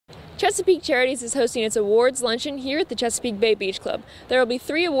Chesapeake Charities is hosting its awards luncheon here at the Chesapeake Bay Beach Club. There will be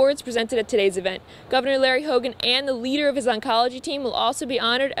 3 awards presented at today's event. Governor Larry Hogan and the leader of his oncology team will also be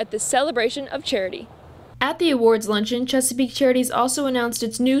honored at this celebration of charity. At the awards luncheon, Chesapeake Charities also announced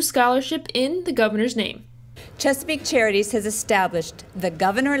its new scholarship in the governor's name. Chesapeake Charities has established the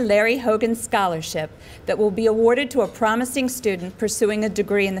Governor Larry Hogan Scholarship that will be awarded to a promising student pursuing a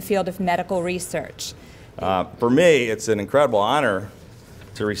degree in the field of medical research. For me, it's an incredible honor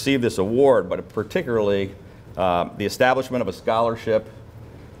to receive this award, but particularly the establishment of a scholarship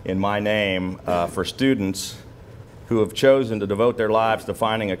in my name for students who have chosen to devote their lives to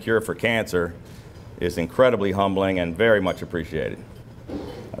finding a cure for cancer is incredibly humbling and very much appreciated.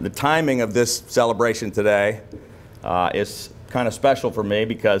 The timing of this celebration today is kind of special for me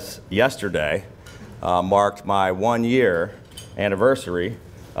because yesterday marked my 1-year anniversary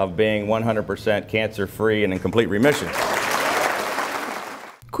of being 100% cancer-free and in complete remission.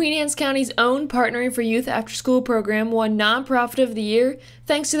 Queen Anne's County's own Partnering for Youth After-School program won Nonprofit of the Year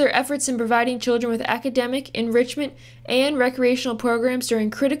thanks to their efforts in providing children with academic, enrichment, and recreational programs during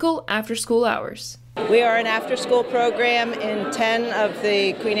critical after-school hours. We are an after-school program in 10 of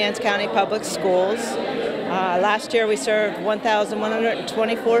the Queen Anne's County public schools. Last year we served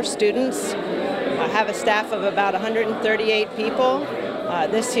 1,124 students. I have a staff of about 138 people.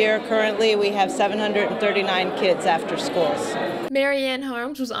 This year, currently, we have 739 kids after schools. Mary Ann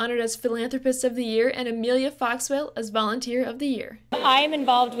Harms was honored as Philanthropist of the Year and Amelia Foxwell as Volunteer of the Year. I am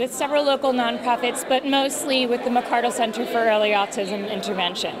involved with several local nonprofits, but mostly with the McArdle Center for Early Autism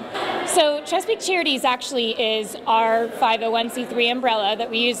Intervention. So Chesapeake Charities actually is our 501c3 umbrella that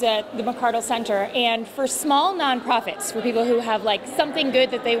we use at the McArdle Center. And for small nonprofits, for people who have like something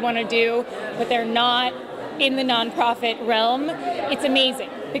good that they want to do, but they're not in the nonprofit realm, it's amazing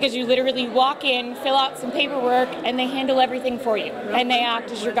because you literally walk in, fill out some paperwork, and they handle everything for you. And they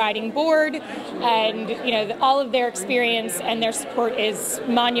act as your guiding board, and you know, all of their experience and their support is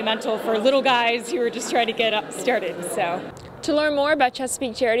monumental for little guys who are just trying to get up started. So, to learn more about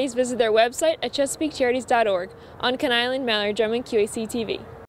Chesapeake Charities, visit their website at chesapeakecharities.org. On Conn Island, Mallory Drummond, QACTV.